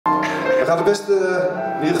We gaan de beste,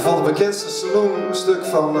 in ieder geval de bekendste saloonstuk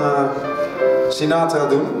van Sinatra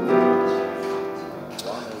doen.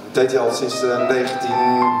 Dat deed hij al sinds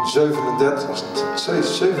 1937. Was het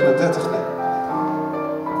 37? Nee.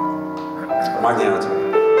 Maakt niet uit.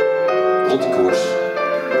 Rond die koers.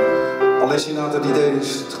 Alleen Sinatra die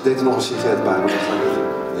deed er nog een sigaret bij.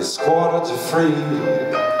 It's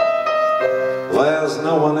 2:45. There's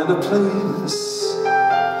no one in the place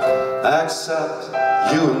except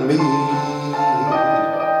you and me.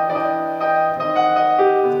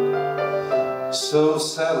 So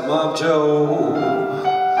set 'em up, Joe.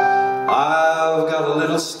 I've got a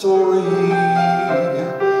little story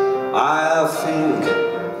I think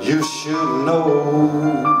you should know.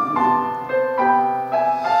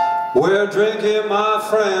 We're drinking, my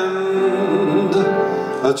friend,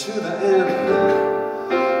 to the end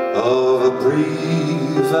of a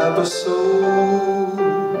brief episode.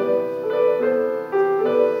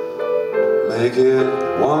 Make it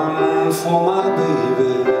one for my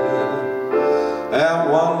baby and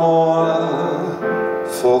one more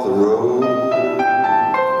for the road.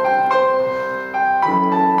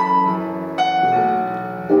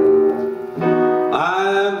 I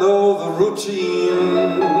know the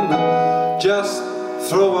routine, just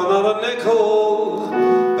throw another nickel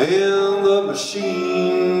in the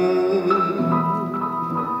machine.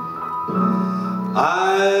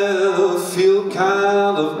 I feel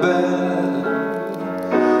kind of bad.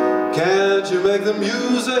 Can't you make the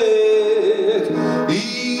music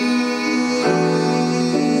easy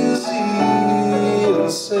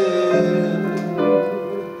and sad?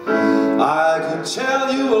 I could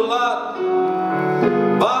tell you a lot,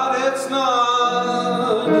 but it's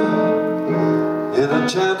not in a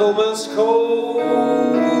gentleman's code.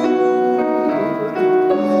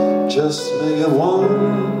 Just make it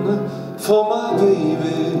one for my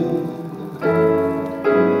baby,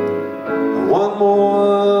 and one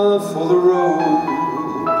more for the road.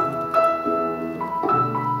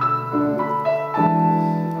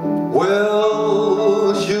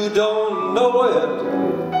 Well, you don't know it,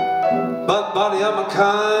 but buddy, I'm a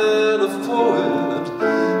kind of poet,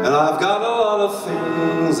 and I've got a lot of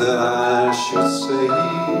things that I should say.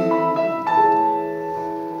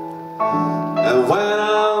 And when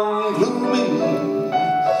I'm gloomy,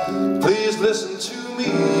 please listen to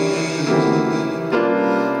me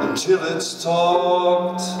until it's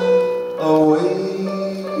talked away.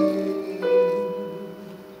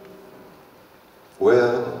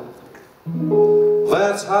 Well,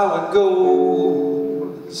 that's how it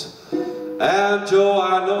goes. And Joe,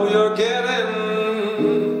 I know you're getting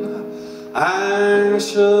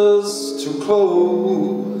anxious to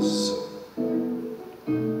close.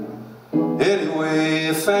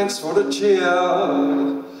 Anyway, thanks for the cheer.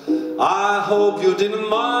 I hope you didn't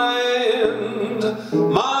mind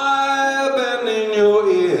my bending your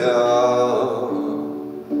ear.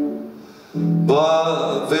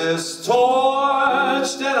 But this torch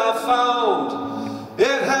that I found,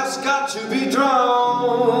 it has got to be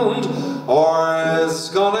drowned, or it's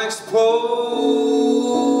gonna explode.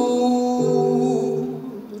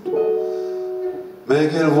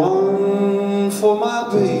 Make it one for my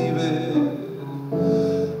baby,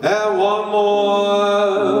 and one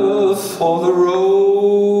more for the road.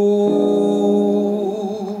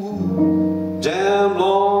 Damn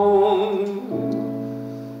long,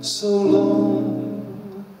 so long,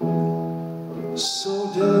 so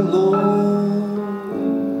damn long.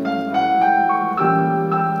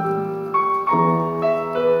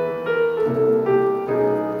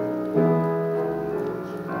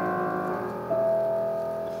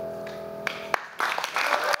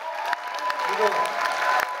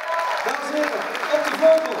 Dames en heren, op de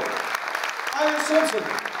vleugel, Simpson.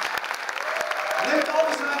 Neemt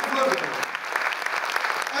alles zijn eigen vleugel.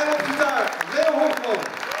 En op gitaar, Leo Hoogman.